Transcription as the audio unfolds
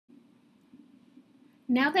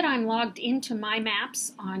Now that I'm logged into My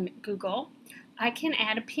Maps on Google, I can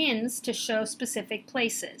add pins to show specific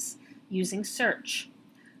places using search.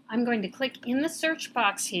 I'm going to click in the search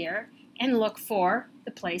box here and look for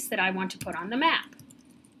the place that I want to put on the map,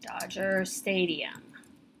 Dodger Stadium.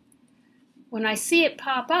 When I see it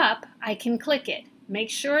pop up, I can click it. Make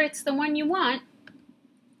sure it's the one you want.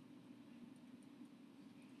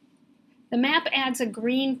 The map adds a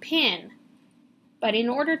green pin, but in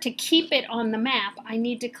order to keep it on the map, I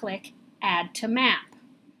need to click Add to Map.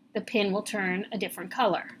 The pin will turn a different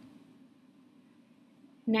color.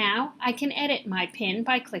 Now I can edit my pin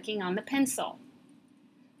by clicking on the pencil.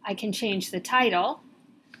 I can change the title.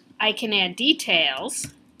 I can add details.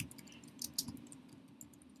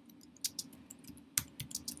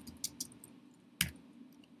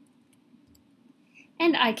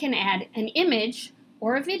 And I can add an image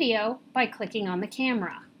or a video by clicking on the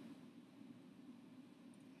camera.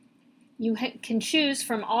 You can choose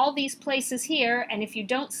from all these places here, and if you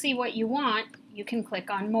don't see what you want, you can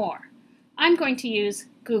click on More. I'm going to use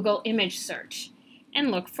Google Image Search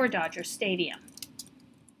and look for Dodger Stadium.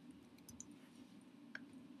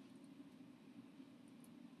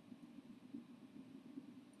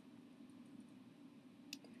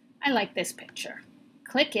 I like this picture.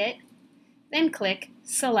 Click it, then click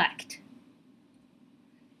Select.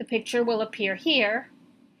 The picture will appear here,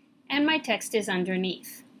 and my text is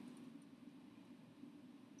underneath.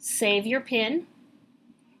 Save your pin,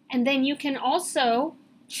 and then you can also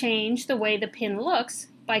change the way the pin looks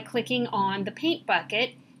by clicking on the paint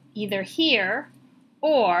bucket either here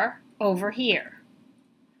or over here.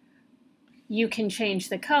 You can change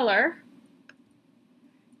the color,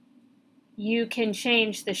 you can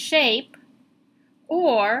change the shape,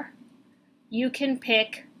 or you can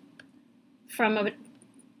pick from a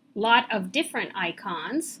lot of different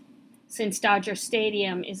icons. Since Dodger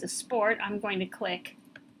Stadium is a sport,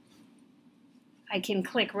 I can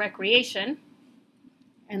click Recreation,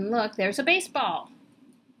 and look, there's a baseball.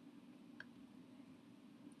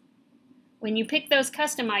 When you pick those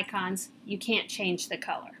custom icons, you can't change the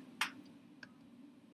color.